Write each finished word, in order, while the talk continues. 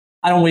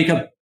I don't wake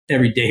up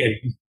every day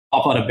and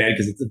pop out of bed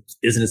because the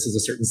business is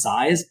a certain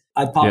size.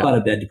 I pop out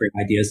of bed to bring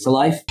ideas to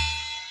life.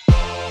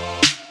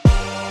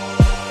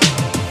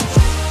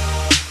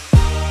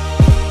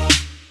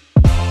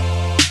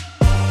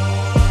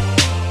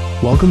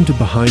 Welcome to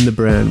Behind the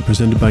Brand,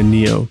 presented by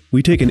Neo.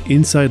 We take an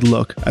inside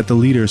look at the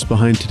leaders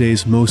behind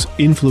today's most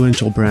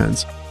influential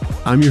brands.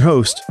 I'm your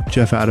host,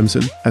 Jeff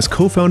Adamson. As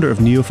co-founder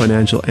of Neo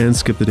Financial and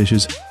Skip the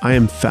Dishes, I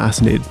am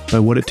fascinated by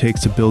what it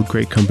takes to build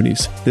great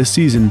companies. This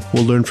season,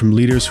 we'll learn from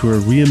leaders who are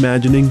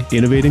reimagining,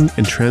 innovating,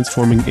 and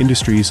transforming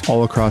industries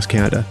all across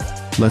Canada.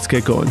 Let's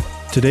get going.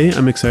 Today,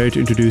 I'm excited to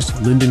introduce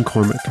Lyndon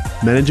Cormack,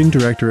 Managing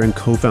Director and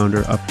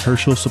co-founder of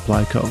Herschel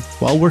Supply Co.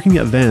 While working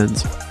at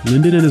Vans,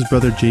 Lyndon and his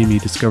brother Jamie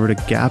discovered a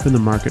gap in the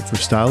market for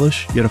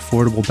stylish yet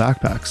affordable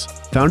backpacks.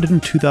 Founded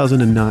in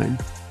 2009,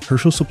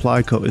 Herschel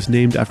Supply Co. is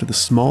named after the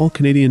small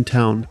Canadian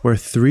town where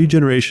 3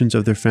 generations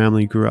of their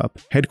family grew up.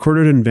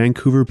 Headquartered in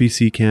Vancouver,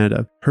 BC,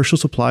 Canada, Herschel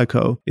Supply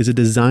Co. is a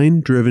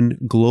design-driven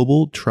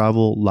global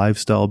travel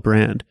lifestyle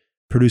brand,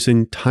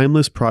 producing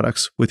timeless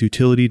products with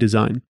utility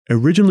design.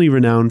 Originally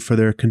renowned for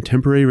their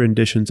contemporary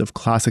renditions of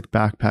classic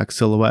backpack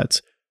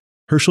silhouettes,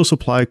 Herschel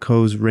Supply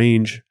Co.'s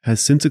range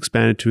has since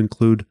expanded to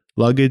include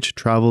luggage,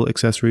 travel,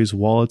 accessories,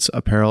 wallets,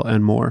 apparel,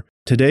 and more.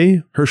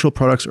 Today, Herschel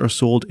products are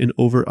sold in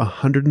over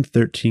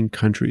 113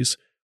 countries,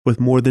 with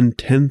more than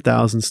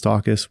 10,000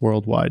 stockists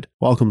worldwide.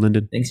 Welcome,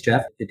 Lyndon. Thanks,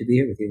 Jeff. Good to be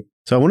here with you.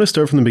 So I want to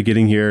start from the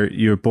beginning here.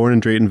 You were born in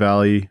Drayton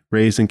Valley,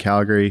 raised in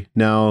Calgary.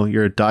 Now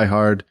you're a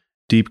diehard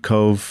Deep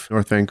Cove,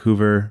 North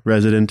Vancouver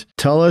resident.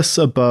 Tell us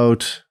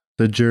about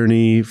the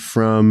journey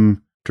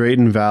from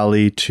Drayton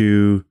Valley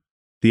to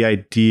the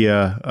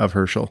idea of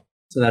Herschel.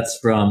 So that's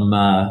from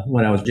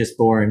when I was just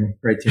born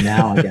right to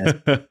now, I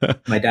guess.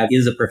 My dad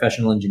is a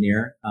professional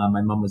engineer.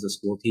 My mom was a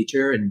school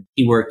teacher, and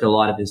he worked a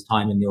lot of his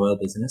time in the oil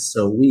business.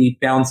 So we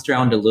bounced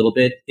around a little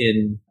bit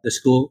in the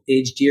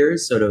school-aged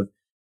years, sort of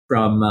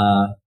from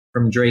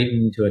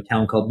Drayton to a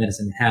town called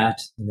Medicine Hat,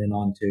 and then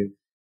on to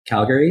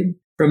Calgary.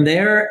 From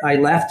there, I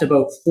left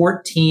about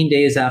 14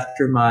 days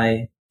after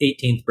my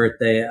 18th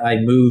birthday. I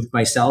moved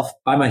by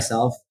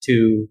myself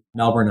to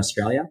Melbourne,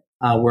 Australia,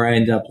 where I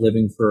ended up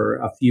living for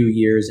a few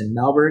years in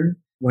Melbourne.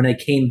 When I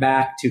came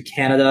back to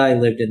Canada, I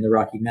lived in the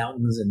Rocky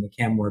Mountains in the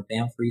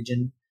Canmore-Banff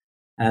region,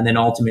 and then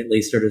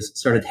ultimately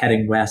started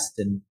heading west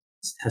and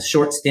a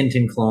short stint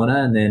in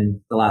Kelowna, and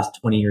then the last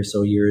 20 or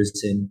so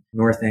years in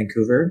North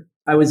Vancouver.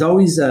 I was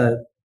always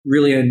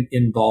really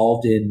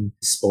involved in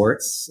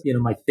sports. You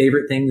know, my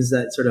favorite things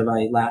that sort of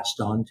I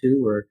latched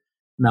onto were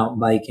mountain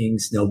biking,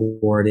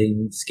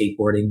 snowboarding,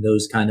 skateboarding,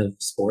 those kind of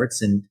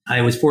sports. And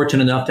I was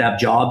fortunate enough to have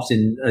jobs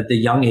at the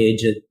young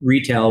age at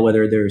retail,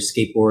 whether they're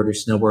skateboard or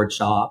snowboard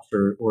shops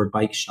or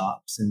bike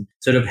shops, and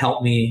sort of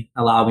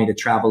allow me to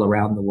travel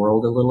around the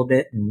world a little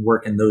bit and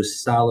work in those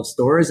style of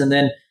stores. And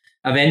then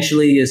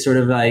eventually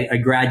I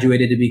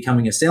graduated to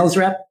becoming a sales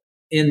rep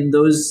in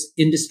those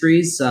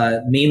industries,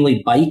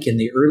 mainly bike in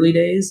the early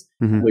days,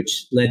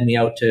 which led me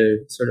out to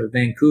sort of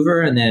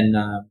Vancouver. And then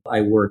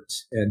I worked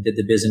and did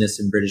the business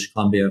in British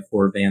Columbia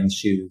for Vans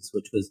shoes,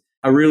 which was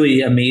a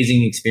really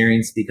amazing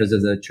experience because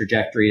of the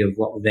trajectory of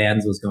what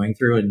Vans was going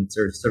through and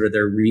sort of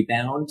their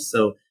rebound.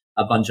 So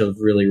a bunch of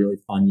really, really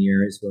fun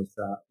years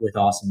with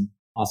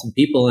awesome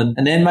people.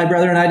 And then my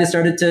brother and I just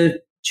started to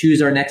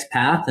choose our next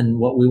path and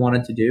what we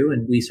wanted to do.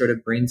 And we sort of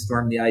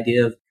brainstormed the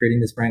idea of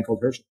creating this brand called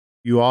Herschel.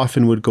 You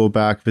often would go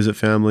back, visit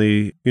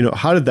family. You know,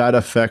 how did that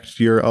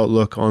affect your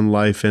outlook on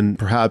life and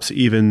perhaps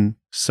even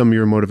some of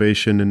your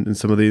motivation and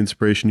some of the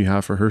inspiration you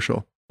have for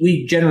Herschel?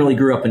 We generally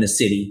grew up in a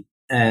city,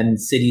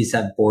 and cities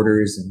have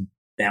borders and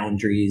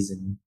boundaries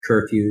and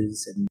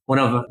curfews. And one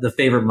of the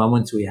favorite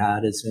moments we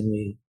had is when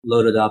we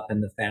loaded up in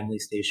the family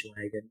station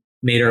wagon,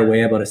 made our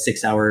way about a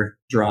 6-hour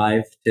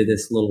drive to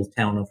this little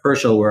town of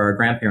Herschel where our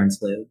grandparents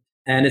lived.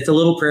 And it's a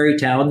little prairie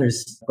town.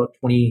 There's about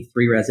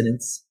 23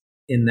 residents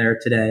in there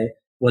today.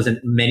 Wasn't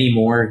many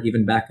more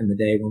even back in the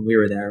day when we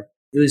were there.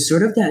 It was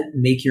sort of that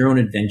make your own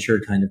adventure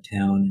kind of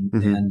town.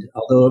 And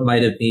although it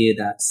might have been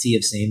that sea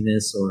of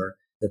sameness or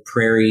the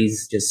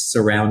prairies just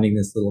surrounding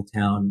this little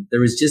town, there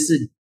was just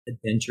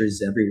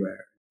adventures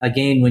everywhere.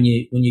 Again, when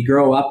you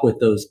grow up with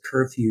those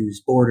curfews,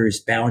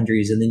 borders,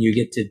 boundaries, and then you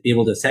get to be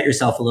able to set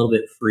yourself a little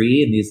bit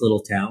free in these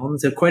little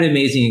towns, it's a quite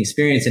amazing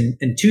experience.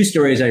 And 2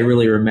 stories I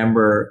really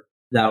remember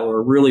that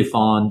were really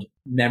fond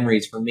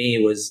memories for me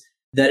was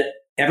that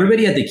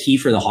everybody had the key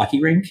for the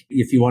hockey rink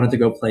if you wanted to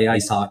go play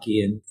ice hockey,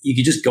 and you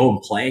could just go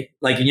and play.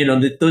 Like, you know,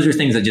 those are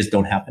things that just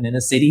don't happen in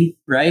a city,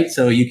 right?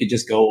 So you could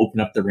just go open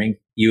up the rink,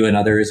 you and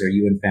others or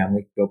you and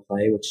family could go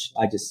play, which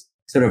I just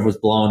sort of was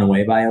blown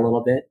away by a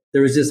little bit.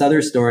 There was this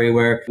other story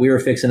where we were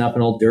fixing up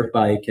an old dirt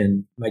bike,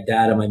 and my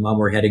dad and my mom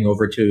were heading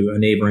over to a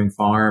neighboring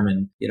farm.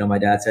 And, you know, my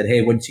dad said,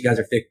 "Hey, once you guys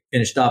are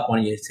finished up, why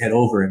don't you just head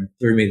over?" and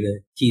threw me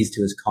the keys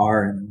to his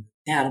car. And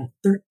Dad, I'm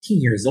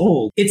 13 years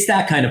old. It's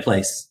that kind of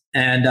place.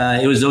 And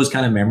it was those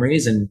kind of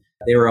memories, and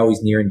they were always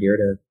near and dear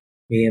to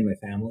me and my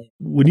family.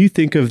 When you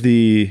think of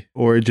the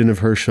origin of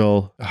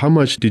Herschel, how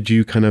much did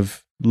you kind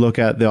of look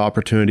at the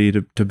opportunity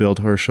to build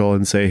Herschel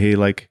and say, hey,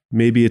 like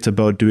maybe it's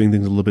about doing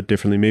things a little bit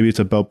differently. Maybe it's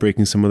about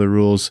breaking some of the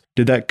rules.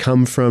 Did that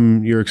come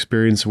from your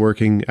experience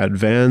working at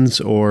Vans,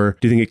 or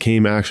do you think it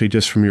came actually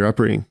just from your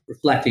upbringing?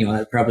 Reflecting on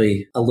it,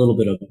 probably a little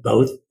bit of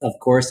both, of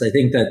course. I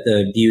think that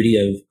the beauty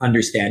of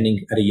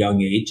understanding at a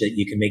young age that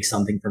you can make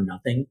something from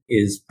nothing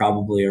is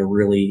probably a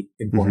really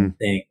important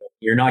thing.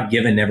 You're not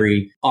given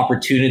every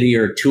opportunity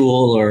or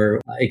tool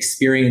or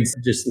experience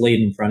just laid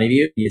in front of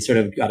you. You sort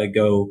of got to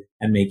go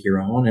and make your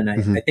own. And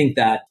I think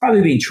that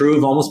probably being true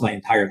of almost my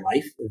entire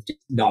life, of just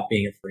not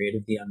being afraid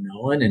of the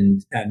unknown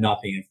and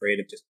not being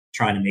afraid of just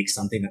trying to make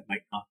something that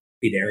might not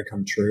be there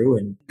come true.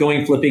 And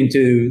flipping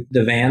to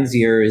the Vans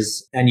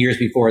years and years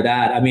before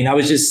that, I mean, I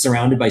was just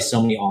surrounded by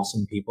so many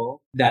awesome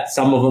people that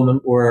some of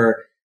them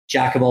were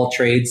jack of all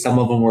trades. Some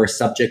of them were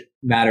subject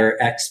matter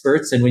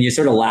experts. And when you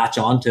sort of latch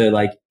on to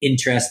like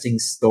interesting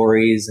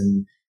stories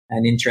and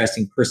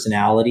interesting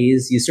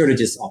personalities, you sort of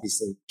just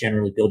obviously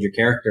generally build your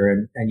character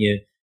and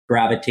you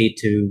gravitate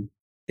to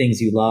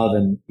things you love.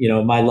 And,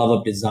 my love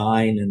of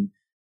design and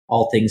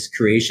all things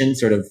creation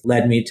sort of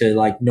led me to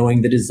like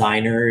knowing the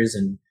designers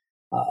and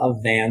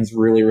of Vans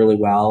really, really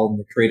well, and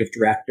the creative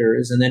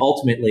directors. And then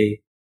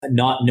ultimately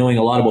not knowing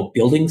a lot about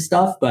building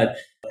stuff, but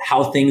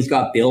how things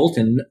got built,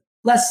 and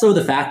less so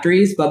the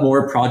factories, but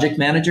more project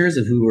managers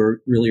of who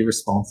were really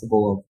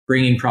responsible of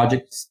bringing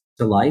projects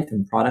to life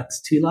and products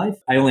to life.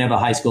 I only have a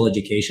high school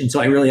education, so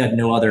I really had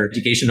no other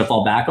education to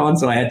fall back on.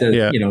 So I had to,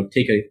 get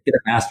a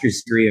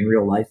master's degree in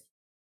real life.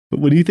 But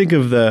when you think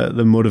of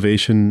the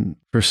motivation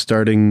for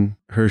starting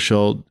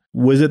Herschel,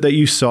 was it that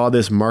you saw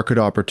this market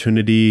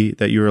opportunity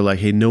that you were like,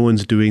 hey, no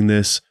one's doing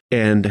this,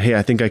 and hey,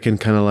 I think I can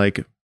kind of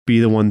like be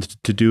the one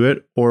to do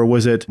it? Or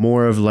was it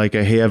more of like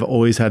hey, I've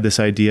always had this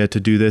idea to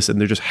do this and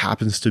there just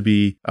happens to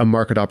be a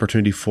market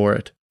opportunity for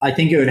it? I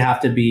think it would have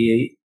to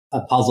be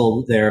a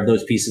puzzle there of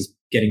those pieces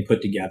getting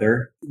put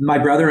together. My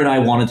brother and I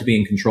wanted to be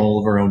in control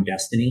of our own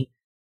destiny.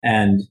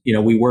 And,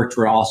 we worked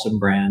for awesome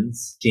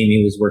brands.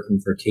 Jamie was working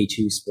for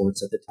K2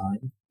 Sports at the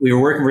time. We were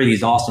working for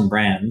these awesome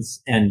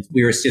brands and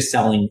we were just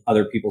selling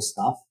other people's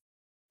stuff.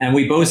 And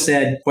we both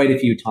said quite a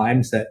few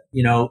times that,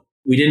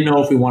 we didn't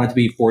know if we wanted to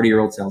be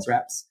 40-year-old sales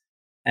reps.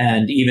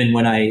 And even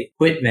when I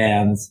quit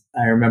Vans,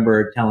 I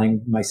remember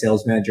telling my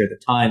sales manager at the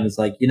time, was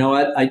like, you know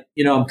what,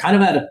 I'm kind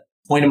of at a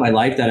point in my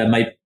life that I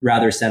might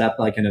rather set up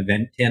like an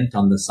event tent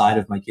on the side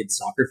of my kid's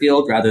soccer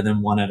field rather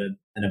than one at an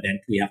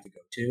event we have to go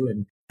to.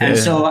 And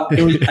so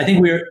I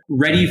think we were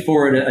ready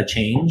for a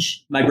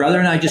change. My brother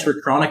and I just were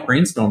chronic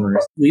brainstormers.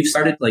 We've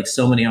started like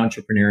so many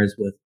entrepreneurs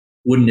with,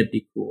 wouldn't it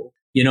be cool?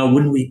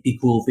 Wouldn't it be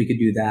cool if we could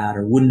do that?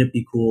 Or wouldn't it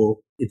be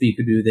cool if we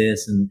could do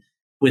this? And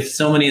with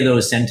so many of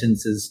those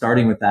sentences,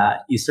 starting with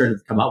that, you sort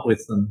of come up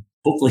with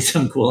hopefully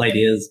some cool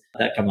ideas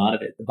that come out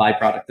of it, the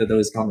byproduct of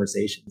those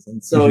conversations.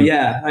 And so,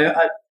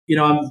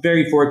 I'm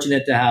very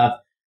fortunate to have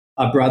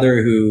a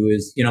brother who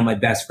is, my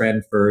best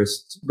friend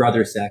first,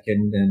 brother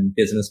second, and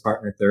business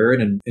partner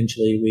third. And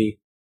eventually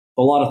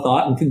a lot of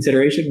thought and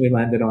consideration, we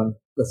landed on,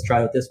 let's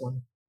try with this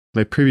one.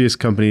 My previous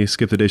company,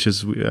 Skip the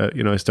Dishes,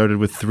 I started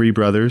with 3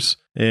 brothers,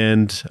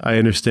 and I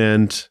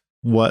understand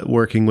what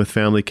working with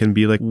family can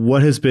be like.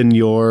 What has been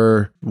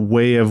your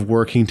way of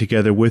working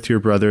together with your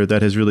brother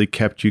that has really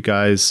kept you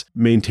guys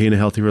maintain a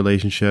healthy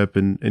relationship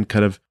and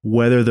kind of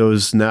weather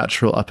those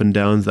natural up and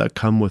downs that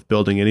come with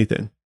building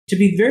anything? To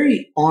be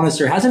very honest,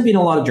 there hasn't been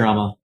a lot of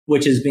drama,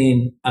 which has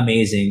been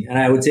amazing. And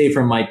I would say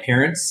from my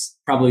parents,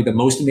 probably the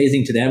most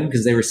amazing to them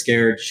because they were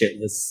scared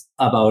shitless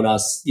about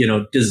us,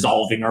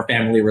 dissolving our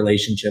family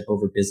relationship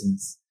over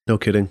business. No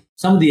kidding.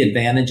 Some of the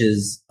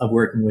advantages of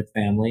working with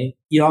family,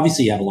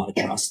 obviously you have a lot of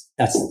trust.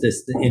 That's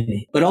this in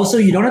me. But also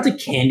you don't have to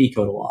candy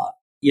coat a lot.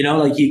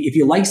 If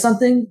you like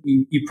something,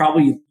 you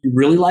probably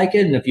really like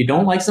it. And if you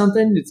don't like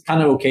something, it's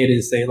kind of okay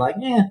to say like,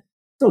 it's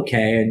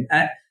okay.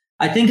 And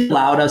I think it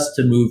allowed us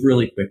to move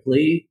really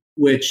quickly,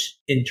 which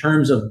in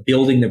terms of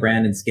building the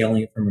brand and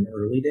scaling it from an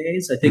early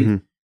days, I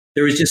think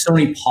there was just so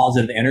many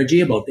positive energy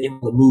about being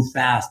able to move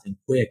fast and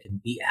quick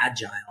and be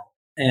agile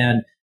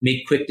and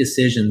make quick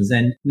decisions.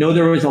 And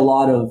there was a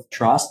lot of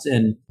trust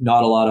and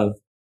not a lot of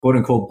quote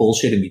unquote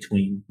bullshit in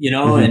between,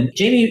 and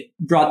Jamie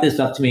brought this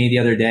up to me the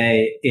other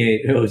day.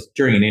 It was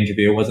during an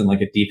interview. It wasn't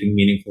like a deep and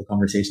meaningful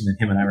conversation that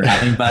him and I were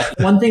having. But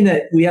one thing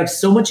that we have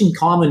so much in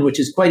common,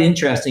 which is quite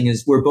interesting,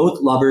 is we're both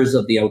lovers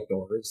of the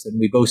outdoors and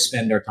we both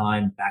spend our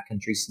time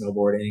backcountry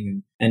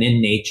snowboarding and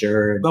in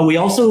nature. But we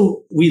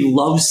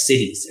love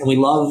cities and we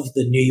love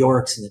the New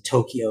Yorks and the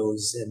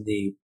Tokyos and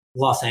the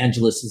Los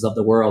Angeleses of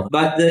the world.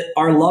 But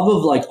our love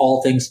of like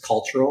all things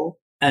cultural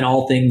and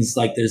all things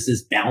like there's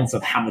this balance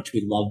of how much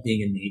we love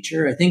being in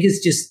nature, I think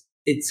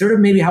it's sort of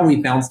maybe how we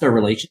balanced our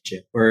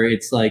relationship, where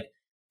it's like,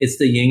 it's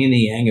the yin and the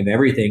yang of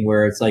everything,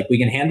 where it's like we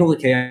can handle the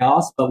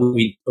chaos, but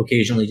we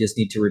occasionally just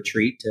need to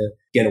retreat to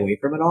get away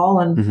from it all.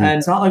 And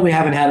it's not like we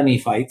haven't had any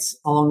fights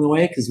along the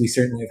way, because we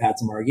certainly have had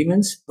some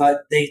arguments,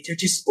 but they're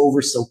just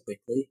over so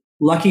quickly.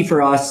 Lucky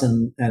for us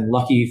and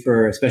lucky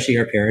for especially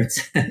our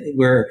parents,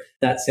 where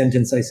that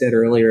sentence I said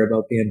earlier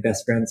about being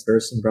best friends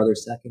first and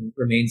brothers second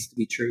remains to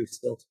be true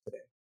still today.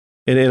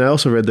 And I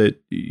also read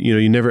that,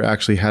 you never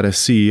actually had a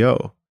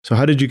CEO. So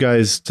how did you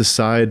guys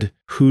decide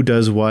who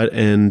does what,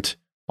 and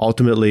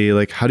ultimately,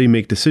 like, how do you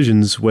make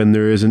decisions when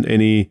there isn't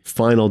any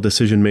final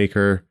decision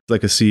maker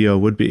like a CEO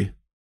would be?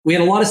 We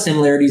had a lot of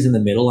similarities in the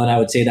middle, and I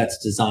would say that's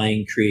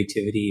design,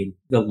 creativity, and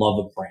the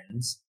love of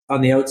brands.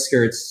 On the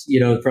outskirts,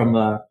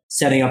 from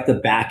setting up the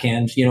back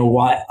end,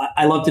 why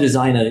I love to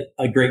design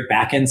a great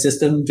back end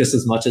system just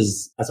as much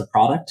as a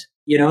product,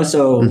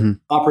 so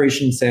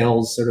operation,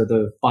 sales, sort of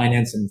the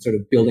finance, and sort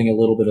of building a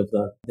little bit of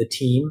the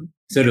team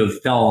sort of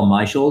fell on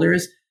my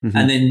shoulders.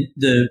 And then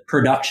the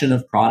production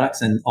of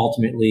products, and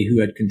ultimately who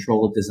had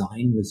control of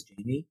design, was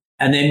Jamie.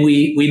 And then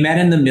we met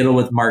in the middle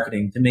with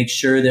marketing to make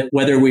sure that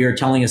whether we were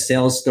telling a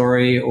sales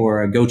story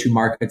or a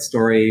go-to-market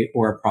story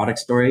or a product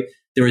story,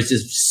 there was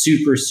this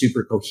super,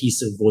 super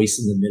cohesive voice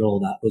in the middle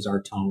that was our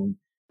tone.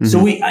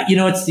 So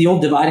it's the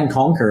old divide and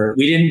conquer.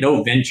 We didn't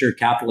know venture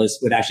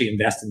capitalists would actually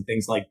invest in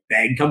things like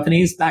bag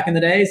companies back in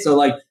the day.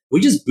 So we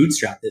just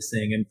bootstrapped this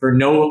thing, and for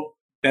no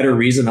better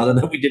reason other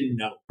than we didn't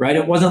know, right?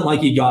 It wasn't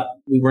like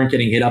we weren't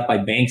getting hit up by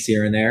banks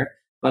here and there.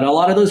 But a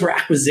lot of those were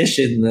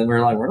acquisitions, and we're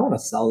like, we don't want to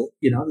sell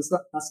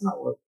it. That's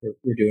not what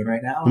we're doing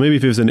right now. Well, maybe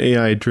if it was an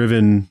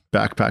AI-driven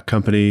backpack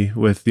company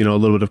with, a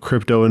little bit of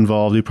crypto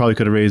involved, you probably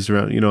could have raised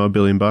around, $1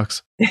 billion.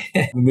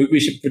 We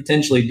should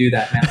potentially do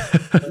that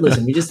now.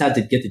 Listen, we just had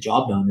to get the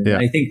job done. And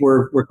I think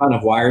we're kind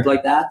of wired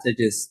like that, to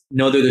just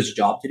know that there's a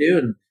job to do,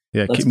 and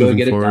let's go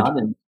get forward. It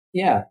done.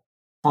 And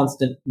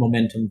constant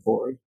momentum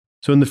forward.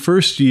 So in the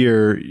first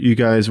year, you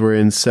guys were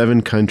in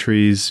 7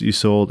 countries. You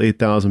sold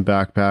 8,000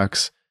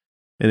 backpacks.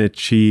 And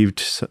achieved,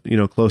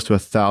 close to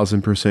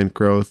 1,000%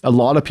 growth. A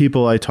lot of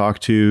people I talk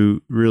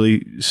to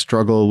really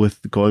struggle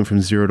with going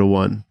from 0 to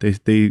 1.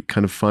 They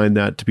kind of find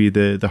that to be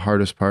the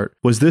hardest part.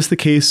 Was this the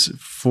case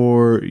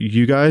for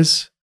you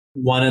guys?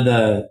 One of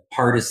the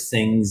hardest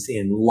things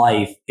in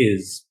life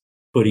is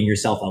putting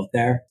yourself out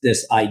there.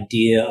 This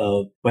idea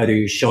of whether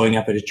you're showing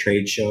up at a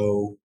trade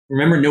show.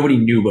 Remember, nobody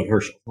knew about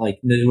Herschel.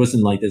 It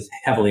wasn't like this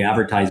heavily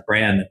advertised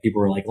brand that people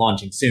were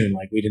launching soon.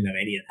 We didn't have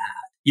any of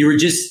that. You were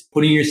just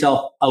putting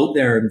yourself out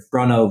there in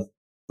front of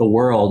the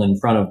world, in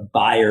front of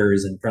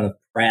buyers, in front of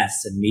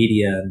press and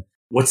media. And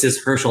what's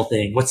this Herschel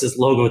thing? What's this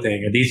logo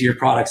thing? Are these your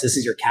products? This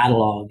is your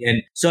catalog.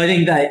 And so I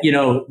think that,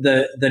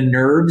 the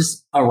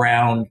nerves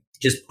around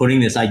just putting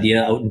this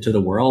idea out into the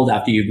world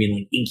after you've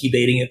been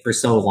incubating it for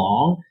so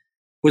long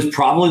was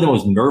probably the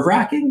most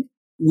nerve-wracking.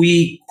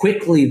 We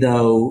quickly,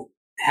 though,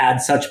 had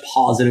such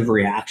positive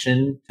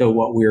reaction to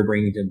what we were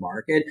bringing to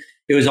market.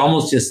 It was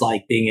almost just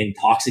like being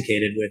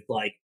intoxicated with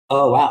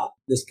oh, wow,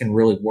 this can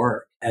really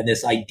work. And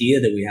this idea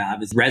that we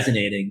have is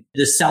resonating.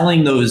 Just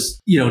selling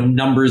those,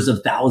 numbers of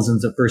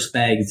thousands of first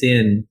bags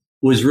in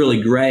was really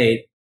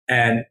great.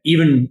 And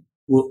even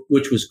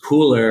which was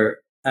cooler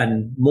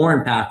and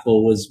more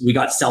impactful was we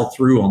got sell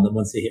through on them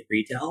once they hit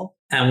retail.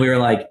 And we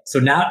were so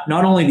now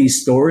not only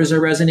these stores are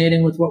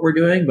resonating with what we're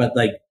doing, but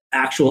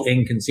actual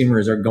end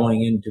consumers are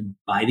going in to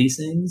buy these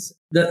things.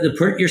 The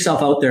put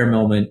yourself out there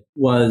moment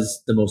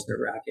was the most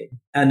nerve-wracking.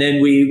 And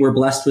then we were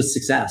blessed with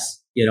success.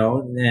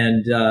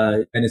 And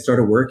it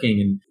started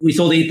working, and we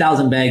sold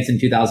 8,000 bags in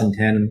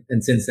 2010.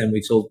 And since then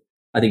we've sold,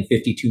 I think,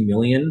 52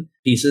 million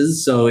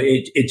pieces. So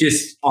it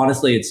just,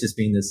 honestly, it's just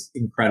been this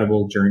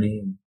incredible journey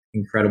and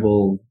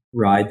incredible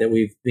ride that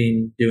we've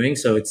been doing.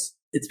 So it's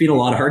been a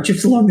lot of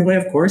hardships along the way,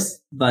 of course,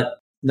 but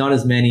not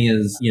as many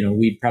as,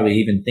 we'd probably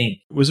even think.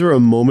 Was there a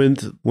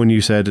moment when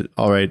you said,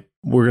 all right,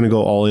 we're going to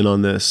go all in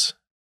on this?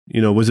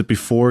 Was it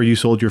before you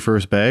sold your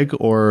first bag,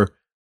 or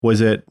was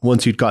it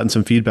once you'd gotten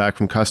some feedback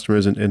from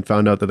customers and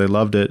found out that they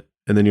loved it,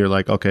 and then you're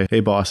like, okay,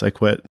 hey boss, I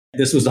quit?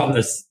 This was on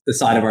the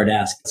side of our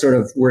desk, sort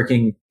of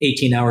working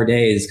 18-hour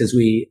days because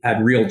we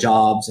had real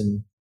jobs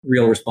and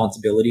real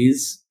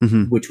responsibilities,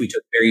 which we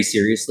took very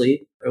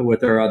seriously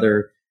with our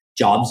other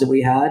jobs that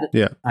we had.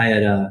 Yeah. I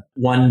had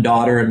one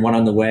daughter and one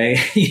on the way,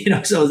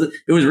 so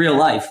it was real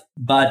life.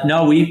 But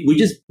no, we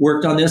just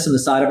worked on this on the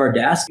side of our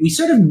desk. We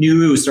sort of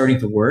knew it was starting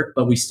to work,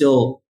 but we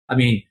still,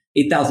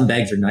 8,000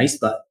 bags are nice,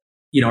 but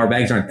our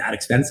bags aren't that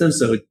expensive.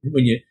 So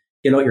when you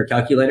get out your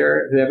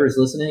calculator, whoever's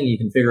listening, you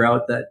can figure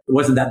out that it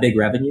wasn't that big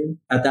revenue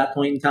at that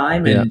point in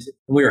time. And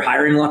we were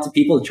hiring lots of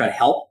people to try to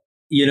help,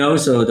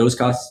 so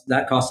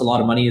that cost a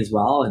lot of money as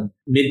well. And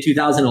mid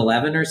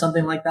 2011 or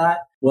something like that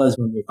was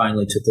when we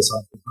finally took this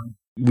off the phone.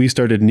 We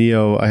started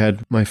Neo. I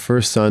had my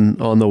first son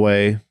on the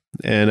way.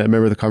 And I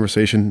remember the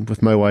conversation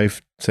with my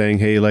wife saying,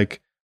 hey,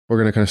 we're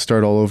going to kind of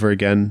start all over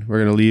again. We're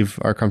going to leave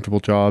our comfortable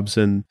jobs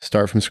and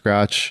start from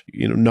scratch,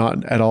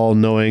 not at all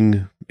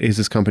knowing, is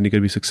this company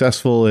going to be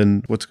successful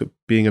and what's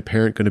being a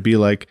parent going to be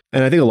like?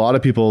 And I think a lot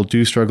of people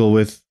do struggle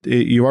with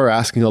it. You are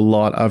asking a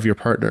lot of your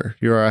partner.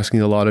 You are asking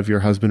a lot of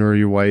your husband or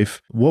your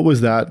wife. What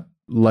was that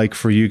like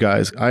for you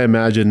guys? I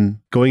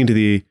imagine going into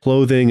the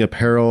clothing,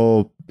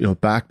 apparel,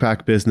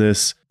 backpack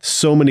business,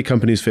 so many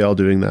companies fail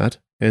doing that.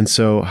 And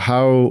so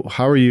how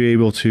are you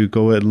able to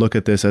go and look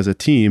at this as a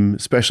team,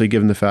 especially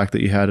given the fact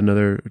that you had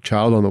another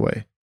child on the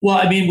way?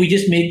 Well, we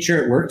just made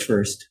sure it worked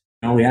first.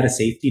 We had a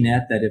safety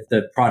net that if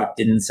the product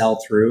didn't sell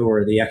through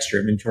or the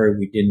extra inventory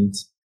we didn't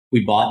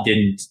we bought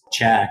didn't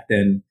check,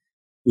 then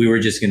we were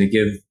just going to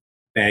give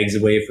bags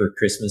away for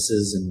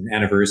Christmases and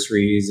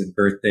anniversaries and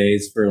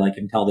birthdays for like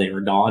until they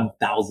were gone,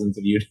 thousands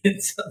of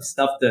units of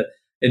stuff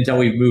until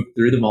we moved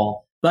through them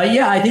all. But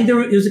yeah, I think it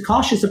was a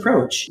cautious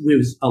approach. It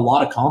was a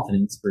lot of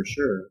confidence for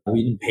sure.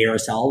 We didn't pay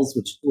ourselves,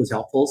 which was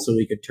helpful, so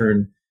we could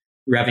turn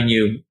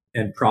revenue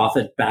and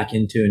profit back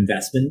into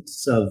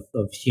investments of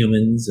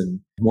humans and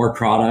more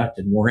product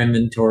and more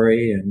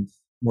inventory and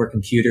more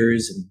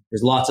computers. And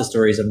there's lots of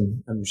stories.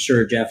 I'm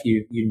sure, Jeff,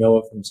 you know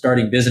it from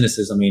starting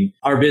businesses. I mean,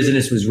 our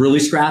business was really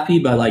scrappy,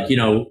 but like,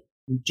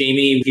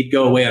 Jamie, he'd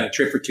go away on a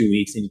trip for 2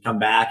 weeks and he'd come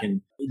back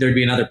and there'd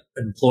be another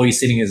employee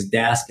sitting at his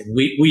desk. And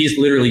we just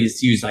literally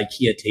used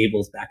IKEA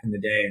tables back in the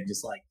day and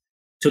just like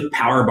took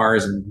power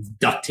bars and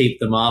duct taped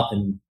them up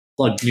and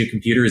plugged new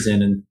computers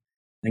in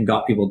and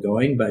got people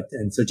going.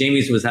 And so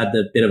Jamie's had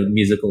the bit of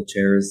musical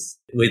chairs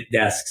with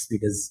desks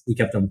because we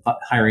kept on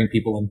hiring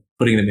people and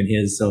putting them in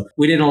his. So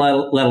we didn't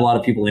let a lot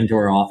of people into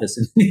our office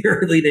in the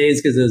early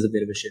days because it was a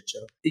bit of a shit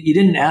show. You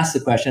didn't ask the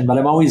question, but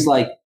I'm always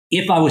like,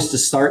 if I was to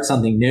start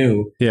something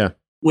new,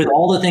 with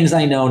all the things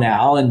I know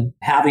now and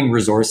having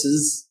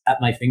resources at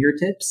my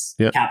fingertips,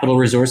 capital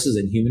resources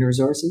and human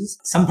resources,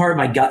 some part of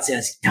my gut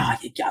says, God,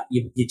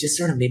 you just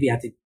sort of maybe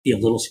have to be a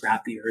little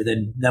scrappier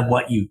than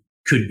what you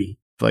could be.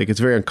 Like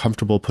it's very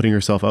uncomfortable putting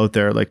yourself out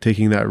there, like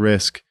taking that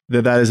risk.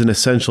 That is an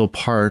essential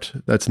part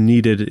that's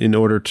needed in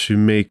order to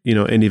make,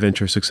 any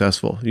venture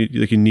successful.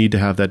 You need to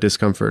have that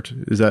discomfort.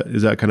 Is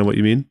that kind of what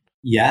you mean?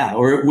 Yeah,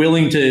 or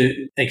willing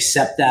to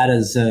accept that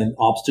as an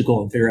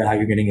obstacle and figure out how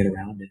you're going to get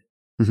around it.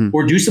 Mm-hmm.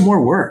 Or do some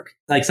more work.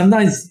 Like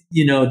sometimes,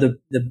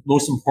 the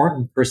most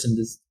important person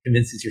to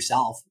convince is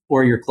yourself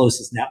or your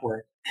closest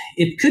network.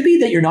 It could be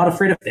that you're not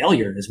afraid of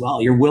failure as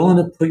well. You're willing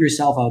to put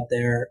yourself out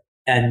there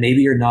and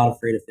maybe you're not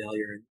afraid of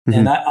failure. Mm-hmm.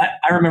 And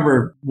I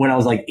remember when I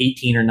was like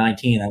 18 or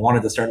 19, I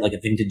wanted to start like a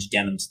vintage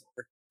denim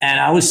store.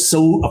 And I was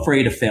so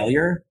afraid of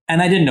failure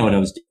and I didn't know what I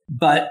was doing.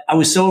 But I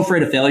was so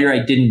afraid of failure, I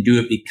didn't do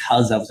it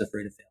because I was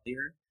afraid of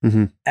failure.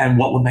 Mm-hmm. And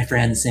what would my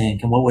friends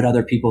think? And what would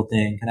other people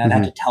think? And I'd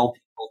have to tell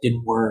people it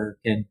didn't work.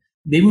 And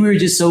maybe we were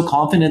just so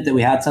confident that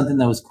we had something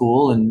that was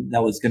cool and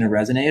that was going to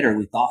resonate, or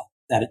we thought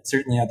that it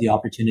certainly had the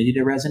opportunity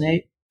to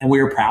resonate. And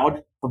we were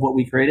proud of what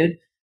we created.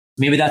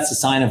 Maybe that's a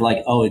sign of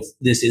like,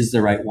 this is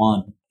the right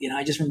one.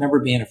 I just remember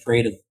being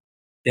afraid of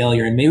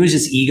failure, and maybe it was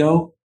just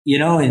ego,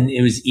 and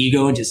it was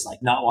ego and just like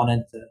not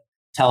wanting to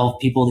tell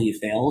people that you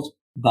failed.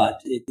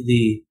 But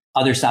the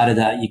other side of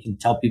that, you can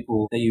tell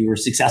people that you were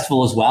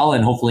successful as well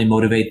and hopefully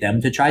motivate them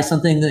to try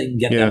something that can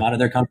get them out of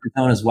their comfort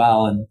zone as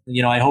well. And,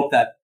 I hope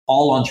that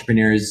all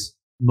entrepreneurs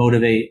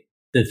motivate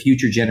the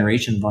future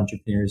generation of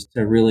entrepreneurs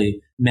to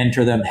really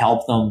mentor them,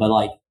 help them, but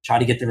like try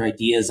to get their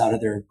ideas out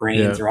of their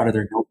brains or out of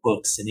their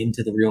notebooks and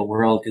into the real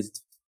world, because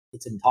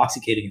it's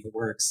intoxicating if it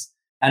works.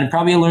 And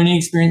probably a learning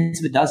experience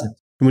if it doesn't.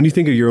 When you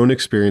think of your own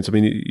experience, I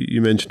mean,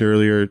 you mentioned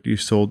earlier you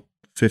sold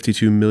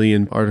 52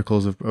 million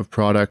articles of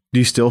product. Do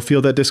you still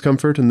feel that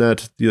discomfort and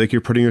that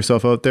you're putting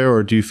yourself out there,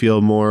 or do you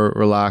feel more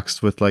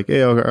relaxed with like,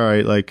 hey, all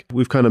right, like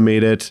we've kind of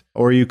made it?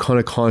 Or are you kind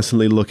of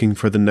constantly looking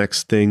for the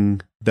next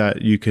thing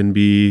that you can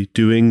be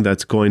doing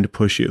that's going to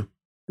push you?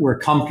 We're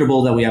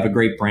comfortable that we have a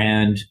great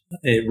brand.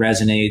 It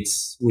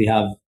resonates. We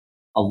have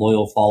a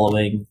loyal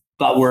following,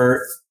 but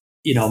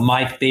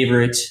my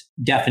favorite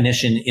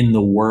definition in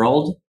the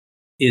world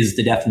is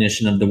the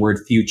definition of the word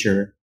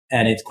future.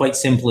 And it's quite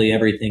simply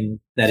everything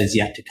that is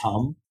yet to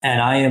come.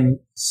 And I am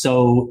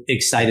so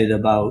excited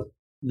about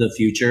the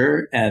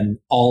future and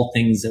all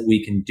things that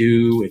we can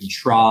do and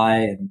try,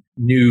 and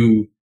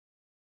new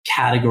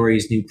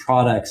categories, new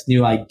products,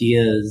 new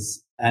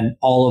ideas, and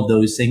all of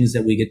those things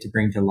that we get to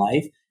bring to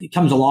life. It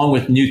comes along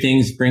with new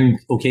things, bring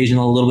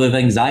occasional a little bit of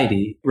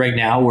anxiety. Right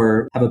now,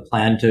 we have a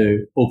plan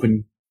to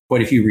open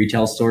quite a few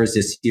retail stores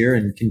this year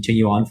and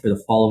continue on for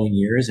the following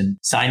years, and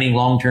signing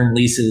long-term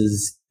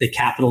leases, the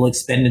capital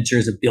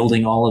expenditures of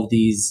building all of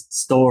these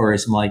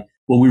stores. I'm like,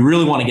 well, we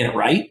really want to get it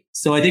right.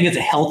 So I think it's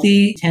a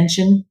healthy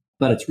tension,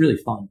 but it's really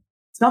fun.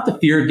 It's not the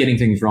fear of getting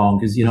things wrong,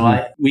 because,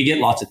 we get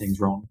lots of things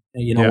wrong.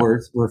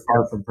 We're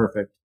far from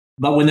perfect.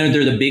 But when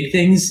they're the big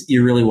things,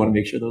 you really want to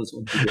make sure those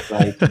ones you get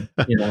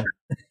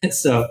right.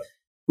 So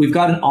we've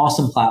got an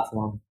awesome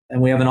platform,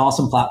 and we have an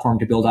awesome platform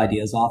to build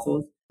ideas off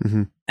of.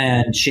 Mm-hmm.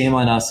 And shame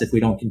on us if we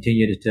don't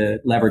continue to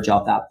leverage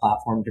off that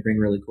platform to bring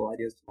really cool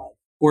ideas to life,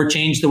 or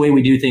change the way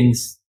we do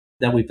things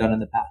that we've done in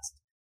the past.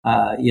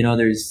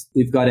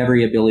 We've got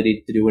every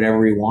ability to do whatever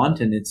we want,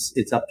 and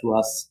it's up to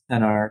us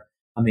and our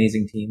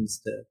amazing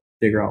teams to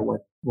figure out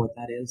what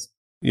that is.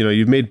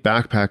 You've made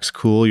backpacks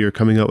cool. You're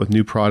coming out with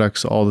new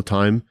products all the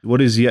time.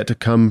 What is yet to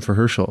come for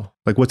Herschel?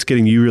 Like, what's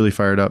getting you really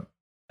fired up?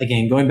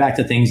 Again, going back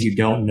to things you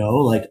don't know,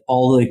 like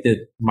all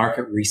the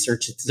market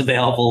research that's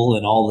available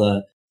and all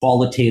the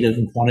qualitative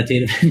and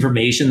quantitative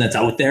information that's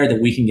out there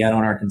that we can get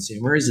on our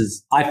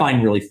consumers I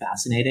find really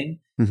fascinating.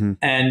 Mm-hmm.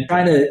 And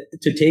trying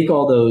to take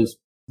all those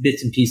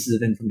bits and pieces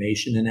of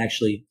information and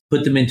actually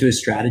put them into a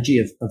strategy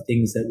of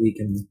things that we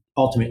can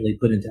ultimately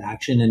put into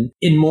action. And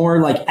in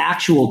more like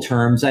actual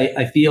terms,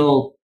 I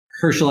feel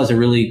Herschel has a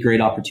really great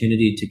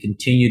opportunity to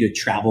continue to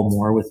travel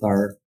more with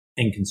our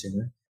end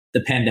consumer.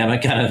 The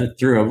pandemic kind of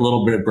threw a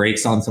little bit of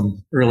brakes on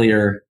some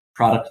earlier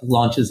product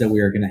launches that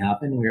we were going to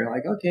happen. We were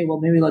like, okay, well,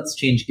 maybe let's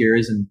change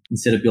gears and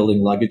instead of building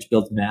luggage,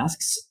 build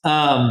masks,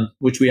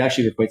 which we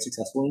actually were quite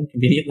successful in,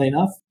 conveniently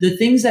enough. The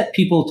things that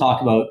people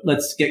talk about,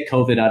 let's get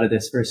COVID out of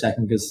this for a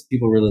second because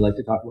people really like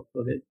to talk about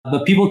COVID.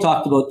 But people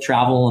talked about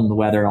travel and the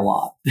weather a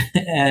lot.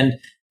 And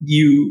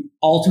you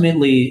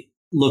ultimately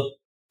look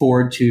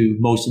forward to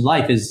most in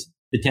life is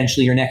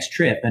potentially your next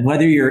trip. And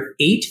whether you're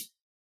 8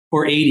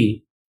 or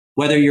 80,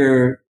 whether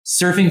you're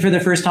surfing for the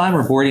first time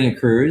or boarding a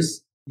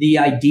cruise, the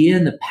idea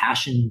and the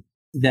passion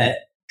that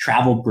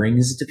travel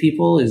brings to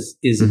people is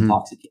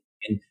intoxicating.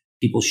 And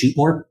people shoot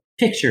more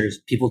pictures,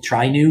 people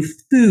try new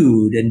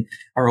food and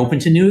are open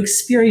to new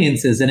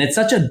experiences. And it's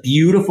such a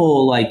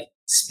beautiful like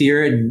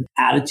spirit and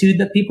attitude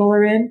that people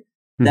are in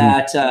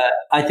that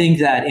I think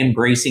that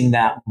embracing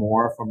that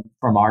more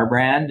from our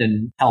brand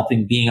and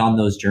helping being on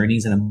those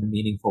journeys in a more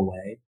meaningful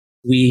way,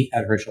 we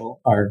at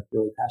Herschel are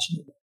really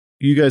passionate about.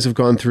 You guys have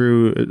gone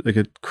through like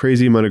a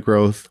crazy amount of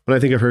growth. When I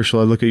think of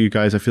Herschel, I look at you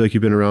guys, I feel like you've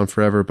been around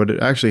forever, but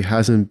it actually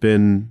hasn't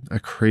been a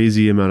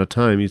crazy amount of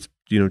time. It's,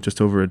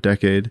 just over a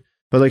decade.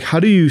 But like, how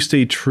do you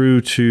stay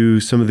true to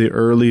some of the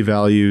early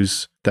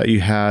values that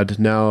you had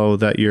now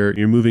that you're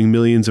moving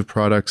millions of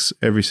products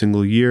every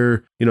single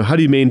year? How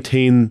do you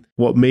maintain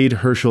what made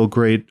Herschel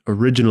great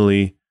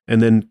originally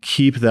and then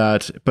keep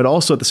that, but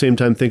also at the same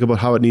time think about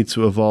how it needs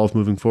to evolve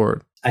moving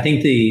forward? I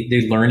think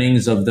the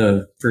learnings of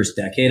the first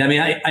decade, I mean,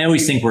 I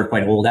always think we're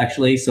quite old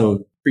actually. So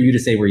for you to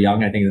say we're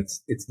young, I think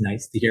it's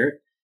nice to hear.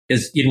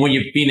 Because when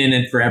you've been in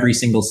it for every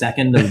single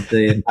second of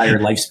the entire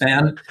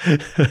lifespan.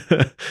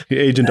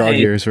 Age in dog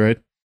years, right?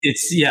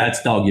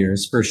 It's dog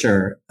years for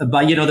sure.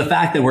 But the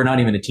fact that we're not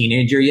even a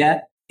teenager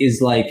yet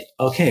is like,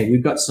 okay,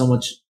 we've got so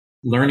much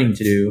learning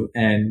to do.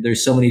 And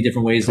there's so many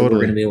different ways that we're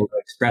going to be able to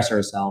express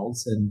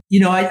ourselves. And,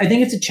 I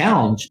think it's a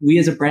challenge. We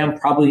as a brand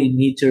probably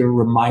need to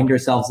remind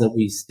ourselves that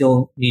we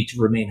still need to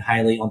remain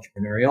highly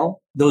entrepreneurial.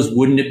 Those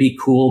wouldn't it be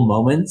cool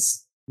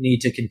moments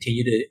need to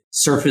continue to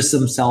surface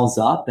themselves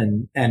up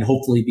and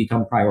hopefully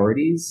become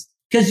priorities.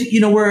 Because,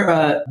 we're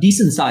a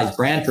decent sized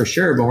brand for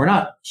sure, but we're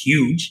not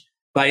huge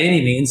by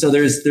any means. So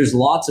there's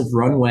lots of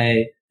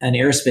runway and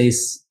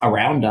airspace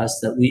around us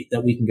that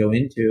we can go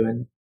into.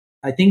 And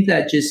I think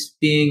that just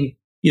being,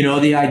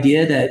 the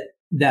idea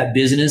that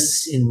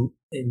business in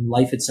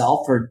life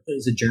itself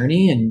is a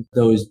journey and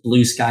those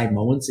blue sky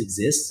moments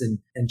exist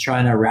and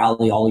trying to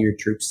rally all your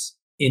troops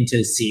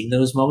into seeing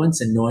those moments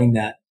and knowing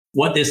that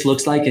what this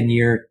looks like in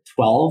year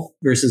 12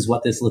 versus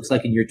what this looks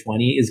like in year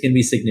 20 is going to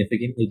be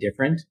significantly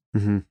different.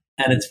 Mm-hmm.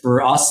 And it's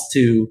for us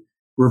to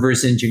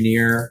reverse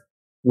engineer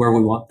where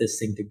we want this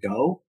thing to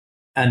go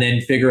and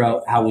then figure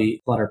out how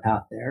we plot our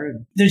path there.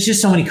 And there's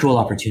just so many cool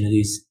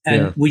opportunities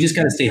and we just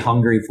got to stay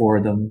hungry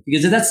for them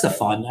because that's the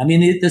fun. I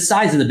mean, the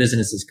size of the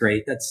business is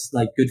great. That's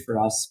like good for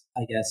us,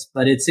 I guess.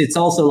 But it's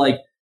also like,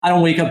 I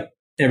don't wake up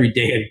every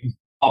day and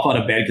pop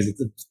out of bed because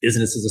the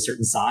business is a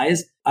certain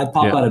size. I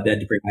pop out of bed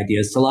to bring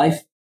ideas to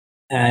life.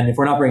 And if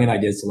we're not bringing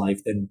ideas to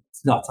life, then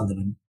it's not something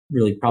I'm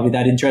really probably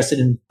that interested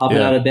in popping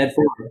out of bed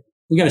for.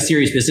 We got a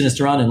serious business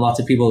to run and lots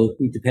of people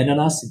who depend on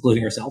us,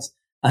 including ourselves,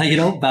 but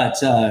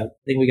I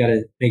think we got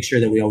to make sure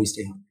that we always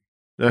stay hungry.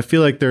 I feel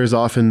like there's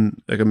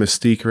often like a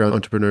mystique around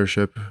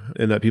entrepreneurship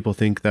and that people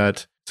think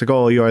that it's like,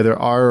 oh, you either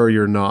are or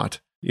you're not.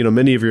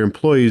 Many of your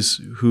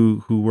employees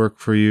who work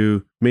for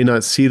you may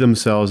not see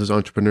themselves as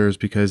entrepreneurs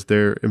because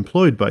they're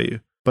employed by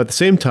you. But at the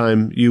same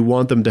time, you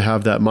want them to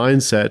have that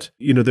mindset.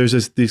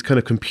 There's these kind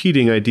of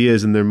competing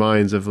ideas in their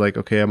minds of like,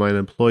 okay, am I an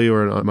employee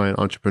or am I an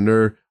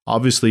entrepreneur?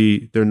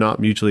 Obviously, they're not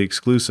mutually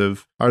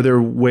exclusive. Are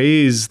there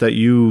ways that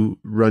you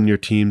run your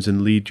teams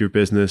and lead your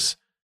business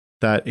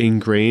that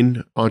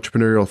ingrain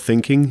entrepreneurial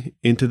thinking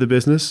into the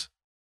business?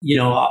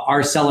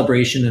 Our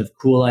celebration of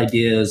cool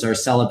ideas, our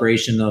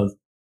celebration of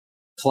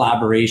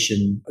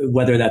collaboration,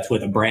 whether that's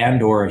with a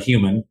brand or a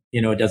human,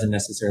 it doesn't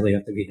necessarily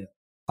have to be a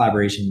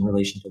collaboration in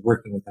relation to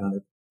working with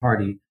another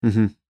party.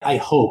 Mm-hmm. I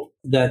hope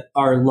that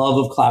our love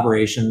of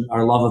collaboration,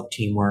 our love of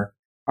teamwork,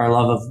 our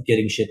love of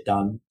getting shit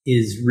done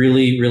is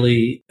really,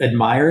 really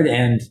admired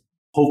and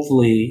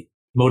hopefully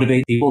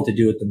motivate people to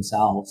do it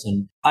themselves.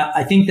 And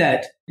I think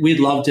that we'd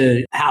love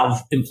to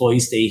have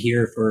employees stay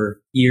here for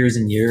years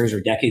and years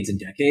or decades and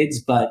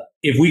decades. But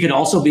if we could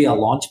also be a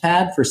launch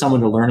pad for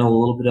someone to learn a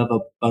little bit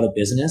about a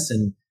business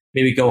and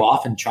maybe go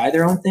off and try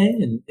their own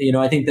thing. And,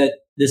 I think that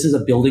this is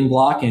a building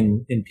block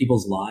in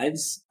people's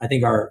lives. I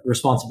think our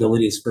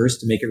responsibility is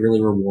first to make it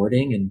really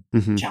rewarding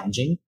and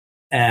challenging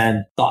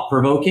and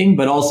thought-provoking,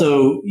 but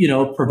also,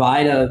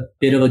 provide a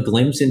bit of a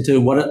glimpse into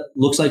what it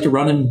looks like to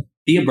run and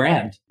be a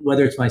brand.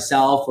 Whether it's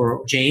myself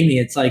or Jamie,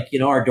 it's like,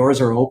 our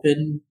doors are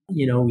open.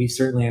 We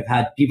certainly have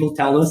had people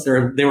tell us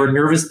they were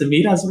nervous to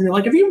meet us. We're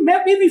like, have you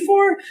met me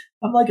before?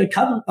 I'm like a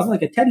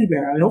teddy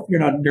bear. I hope you're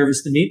not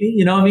nervous to meet me.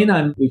 You know what I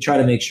mean? We try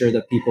to make sure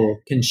that people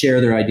can share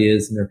their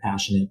ideas and they're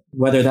passionate,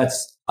 whether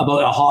that's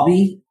about a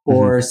hobby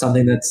or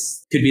something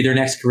that's could be their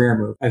next career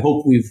move. I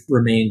hope we've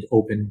remained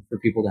open for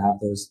people to have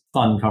those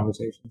fun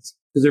conversations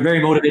because they're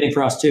very motivating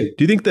for us too.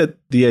 Do you think that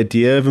the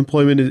idea of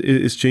employment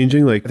is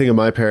changing? Like, I think of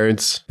my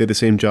parents, they had the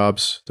same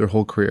jobs their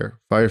whole career,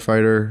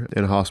 firefighter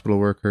and a hospital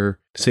worker,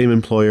 same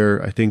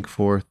employer, I think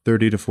for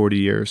 30 to 40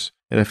 years.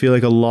 And I feel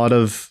like a lot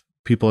of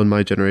people in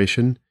my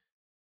generation,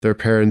 their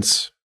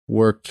parents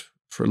worked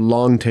for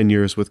long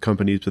tenures with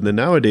companies, but then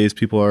nowadays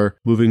people are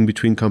moving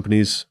between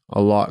companies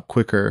a lot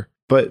quicker.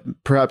 But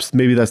perhaps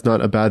maybe that's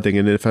not a bad thing.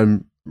 And if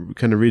I'm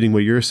kind of reading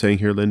what you're saying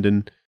here,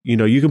 Lyndon,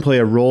 you can play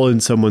a role in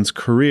someone's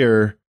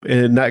career,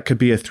 and that could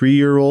be a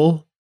 3-year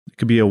role, it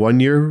could be a 1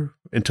 year,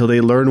 until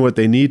they learn what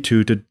they need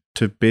to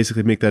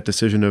basically make that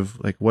decision of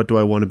like, what do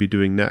I want to be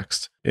doing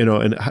next?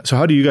 And so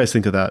how do you guys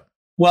think of that?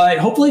 Well,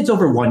 hopefully it's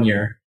over 1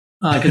 year.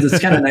 Because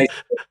it's kind of nice.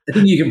 I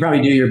think you can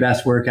probably do your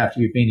best work after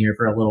you've been here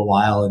for a little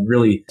while, and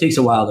really it takes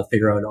a while to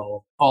figure out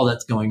all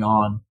that's going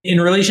on.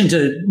 In relation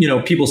to,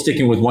 people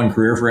sticking with one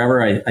career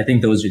forever, I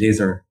think those days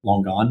are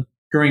long gone.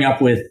 Growing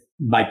up with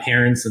my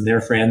parents and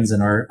their friends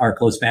and our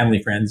close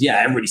family friends,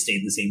 everybody stayed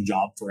in the same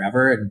job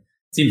forever. And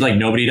it seems like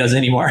nobody does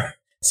anymore.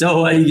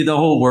 So the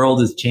whole world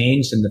has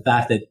changed, and the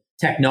fact that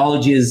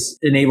technology has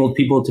enabled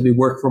people to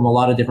work from a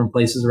lot of different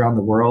places around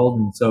the world.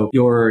 And so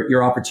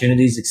your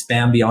opportunities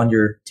expand beyond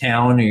your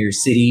town or your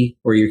city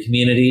or your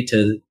community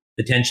to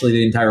potentially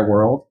the entire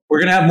world. We're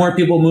going to have more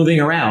people moving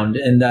around.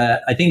 And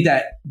I think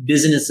that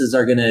businesses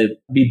are going to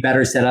be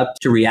better set up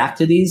to react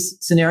to these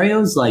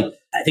scenarios. Like,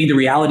 I think the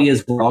reality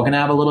is we're all going to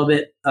have a little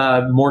bit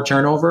more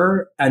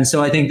turnover. And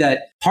so I think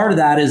that part of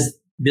that is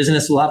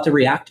business will have to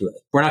react to it.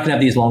 We're not going to have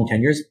these long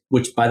tenures,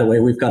 which, by the way,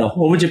 we've got a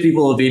whole bunch of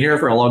people who have been here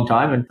for a long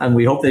time, and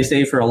we hope they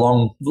stay for a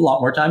lot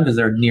more time because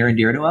they're near and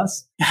dear to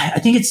us. I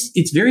think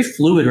it's very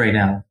fluid right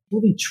now. People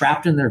will be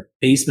trapped in their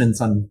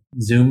basements on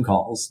Zoom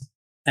calls.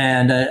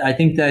 And I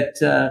think that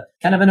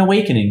kind of an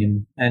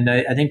awakening. And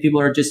I think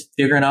people are just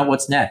figuring out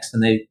what's next.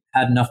 And they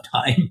had enough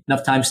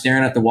time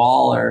staring at the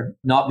wall or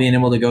not being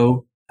able to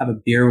go have a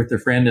beer with their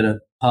friend at a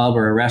pub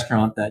or a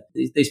restaurant, that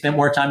they spent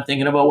more time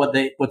thinking about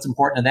what's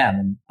important to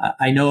them. And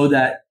I know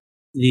that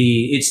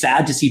it's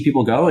sad to see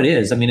people go. It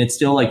is. I mean, it's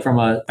still like from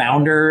a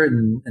founder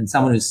and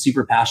someone who's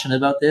super passionate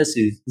about this,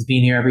 who's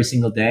been here every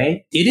single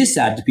day. It is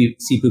sad to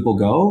see people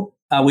go.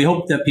 We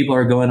hope that people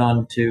are going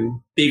on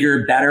to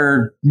bigger,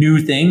 better, new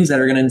things that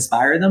are going to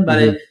inspire them.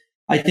 But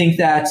I think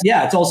that,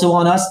 it's also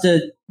on us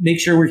to make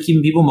sure we're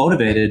keeping people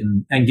motivated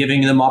and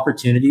giving them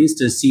opportunities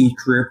to see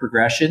career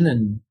progression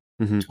and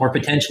or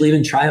potentially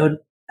even try out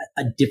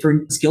a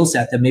different skill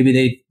set that maybe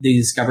they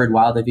discovered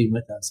while they've been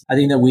with us. I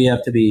think that we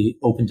have to be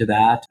open to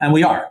that. And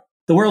we are.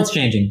 The world's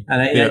changing. And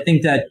I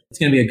think that it's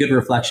going to be a good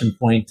reflection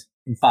point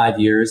in 5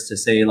 years to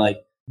say, like,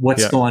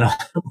 what's going on?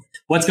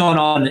 What's going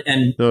on?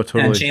 And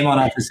shame on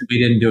us if we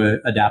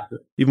didn't adapt to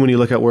it. Even when you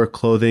look at where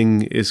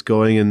clothing is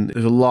going, and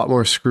there's a lot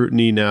more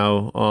scrutiny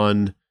now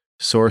on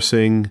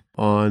sourcing,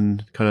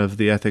 on kind of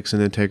the ethics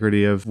and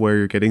integrity of where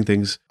you're getting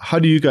things. How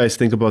do you guys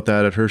think about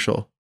that at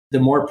Herschel? The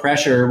more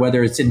pressure,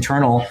 whether it's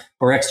internal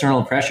or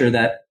external pressure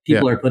that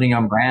people are putting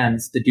on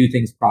brands to do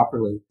things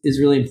properly is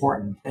really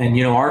important. And,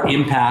 our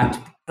impact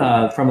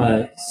from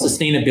a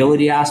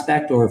sustainability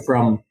aspect or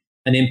from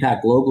an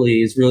impact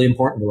globally is really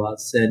important to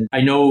us. And I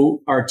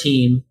know our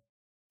team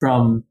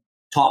from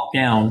top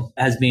down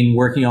has been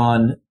working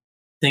on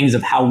things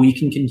of how we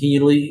can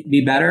continually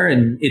be better.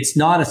 And it's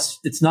not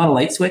a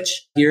light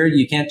switch here.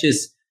 You can't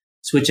just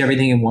switch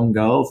everything in one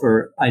go.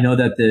 I know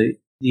that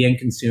the end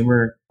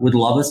consumer would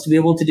love us to be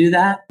able to do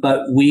that,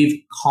 but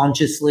we've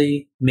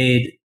consciously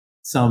made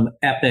some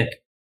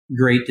epic,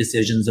 great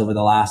decisions over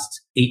the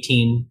last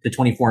 18 to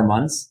 24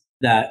 months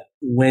that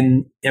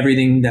when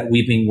everything that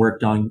we've been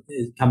worked on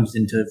comes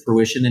into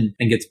fruition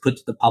and gets put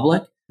to the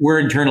public, we're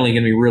internally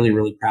going to be really,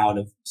 really proud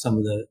of some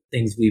of the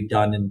things we've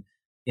done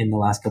in the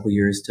last couple of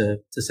years to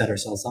set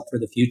ourselves up for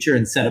the future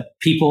and set up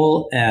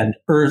people and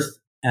Earth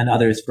and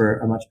others for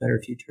a much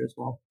better future as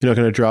well. You're not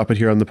going to drop it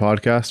here on the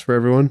podcast for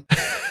everyone?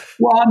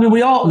 Well, I mean,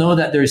 we all know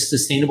that there's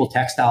sustainable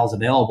textiles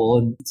available,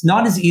 and it's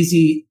not as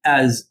easy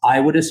as I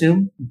would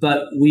assume,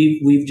 but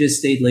we've just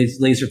stayed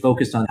laser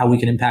focused on how we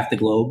can impact the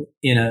globe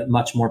in a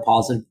much more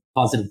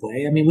positive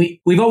way. I mean,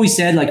 we've always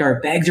said, like, our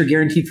bags are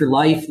guaranteed for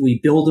life. We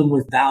build them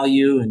with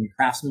value and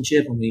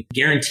craftsmanship, and we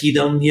guarantee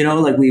them,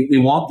 like we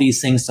want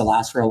these things to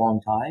last for a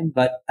long time.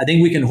 But I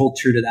think we can hold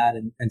true to that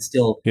and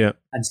still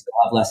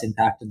have less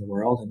impact in the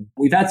world. And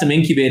we've had some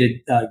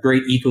incubated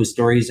great eco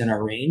stories in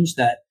our range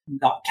that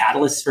not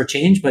catalysts for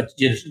change, but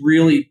just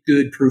really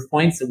good proof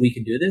points that we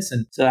can do this.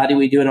 And so how do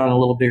we do it on a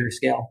little bigger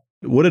scale?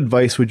 What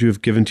advice would you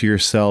have given to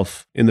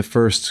yourself in the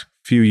first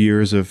few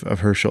years of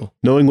Herschel,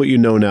 knowing what you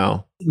know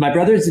now? My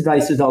brother's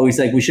advice is always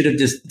like, we should have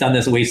just done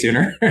this way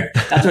sooner.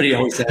 That's what he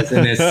always says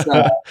in this.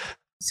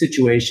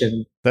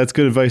 situation. That's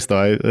good advice,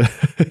 though.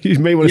 You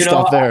may want to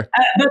stop there.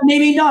 But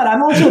maybe not.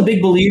 I'm also a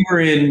big believer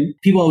in,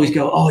 people always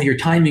go, oh, your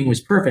timing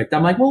was perfect.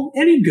 I'm like, well,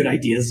 any good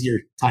ideas, your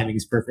timing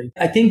is perfect.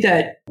 I think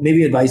that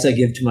maybe advice I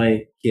give to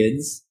my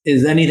kids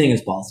is anything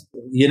is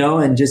possible,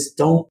 and just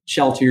don't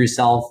shelter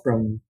yourself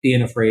from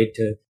being afraid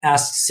to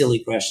ask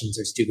silly questions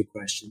or stupid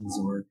questions,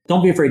 or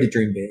don't be afraid to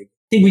dream big.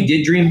 I think we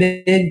did dream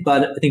big,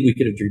 but I think we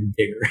could have dreamed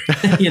bigger,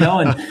 and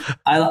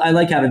I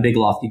like having big,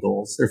 lofty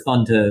goals. They're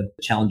fun to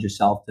challenge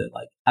yourself to,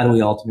 like, how do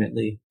we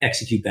ultimately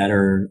execute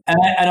better?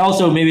 And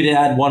also, maybe to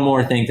add one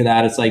more thing to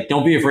that, it's like,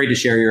 don't be afraid to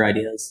share your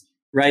ideas,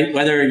 right?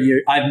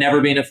 I've never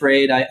been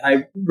afraid.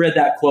 I read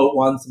that quote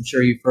once. I'm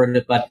sure you've heard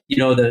it, but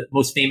the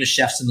most famous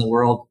chefs in the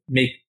world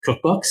make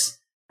cookbooks.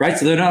 Right.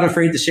 So they're not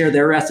afraid to share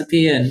their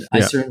recipe. And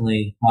I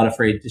certainly not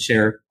afraid to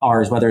share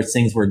ours, whether it's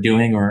things we're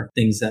doing or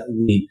things that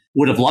we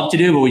would have loved to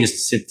do, but we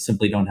just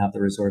simply don't have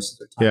the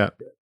resources or time to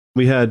do it.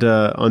 We had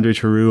Andre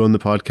Theroux on the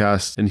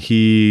podcast, and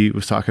he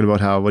was talking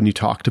about how when you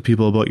talk to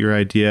people about your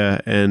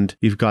idea and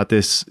you've got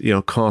this,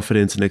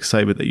 confidence and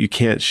excitement that you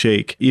can't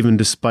shake, even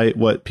despite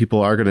what people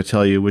are going to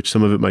tell you, which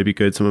some of it might be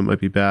good, some of it might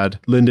be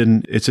bad.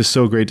 Lyndon, it's just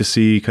so great to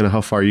see kind of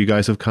how far you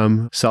guys have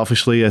come.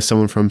 Selfishly, as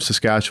someone from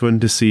Saskatchewan,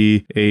 to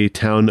see a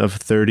town of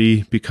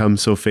 30 become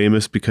so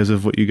famous because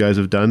of what you guys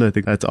have done, I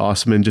think that's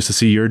awesome. And just to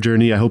see your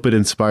journey, I hope it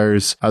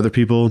inspires other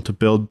people to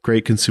build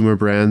great consumer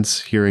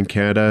brands here in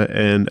Canada.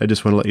 And I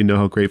just want to let you know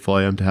how grateful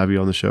I am to have you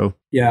on the show.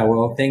 Yeah,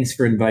 well, thanks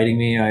for inviting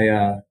me.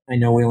 I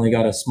know we only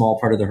got a small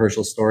part of the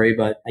Herschel story,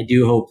 but I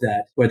do hope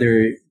that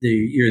whether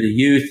you're the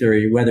youth or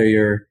whether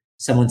you're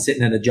someone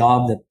sitting at a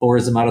job that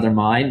bores them out of their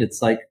mind, it's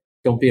like,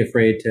 don't be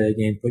afraid to,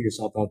 again, put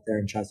yourself out there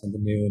and try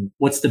something new. And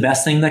what's the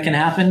best thing that can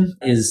happen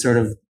is sort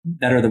of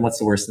better than what's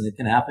the worst thing that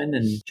can happen,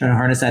 and trying to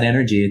harness that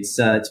energy. It's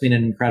been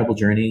an incredible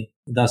journey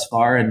thus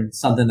far, and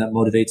something that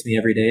motivates me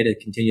every day to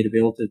continue to be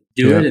able to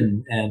do it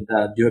and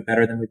do it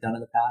better than we've done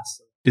in the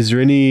past. Is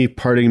there any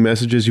parting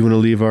messages you want to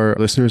leave our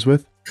listeners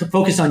with?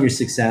 Focus on your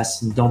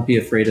success and don't be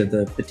afraid of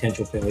the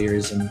potential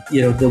failures. And,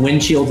 the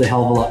windshield's a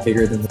hell of a lot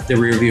bigger than the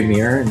rearview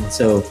mirror. And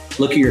so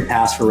look at your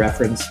past for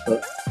reference,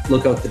 but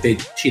look out the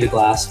big sheet of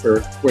glass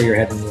for where you're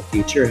heading in the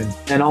future.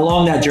 And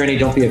along that journey,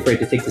 don't be afraid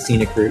to take the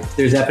scenic route.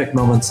 There's epic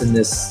moments in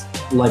this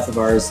life of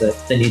ours that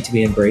need to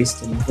be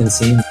embraced and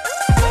seen.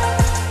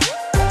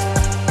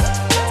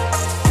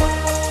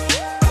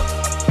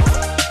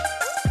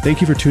 Thank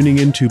you for tuning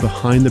in to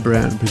Behind the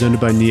Brand, presented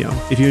by Neo.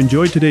 If you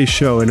enjoyed today's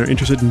show and are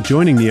interested in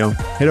joining Neo,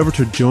 head over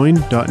to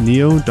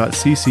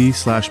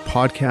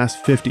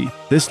join.neo.cc/podcast50.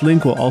 This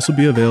link will also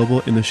be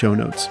available in the show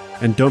notes.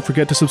 And don't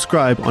forget to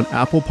subscribe on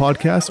Apple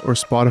Podcasts or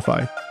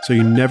Spotify so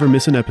you never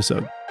miss an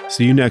episode.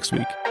 See you next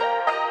week.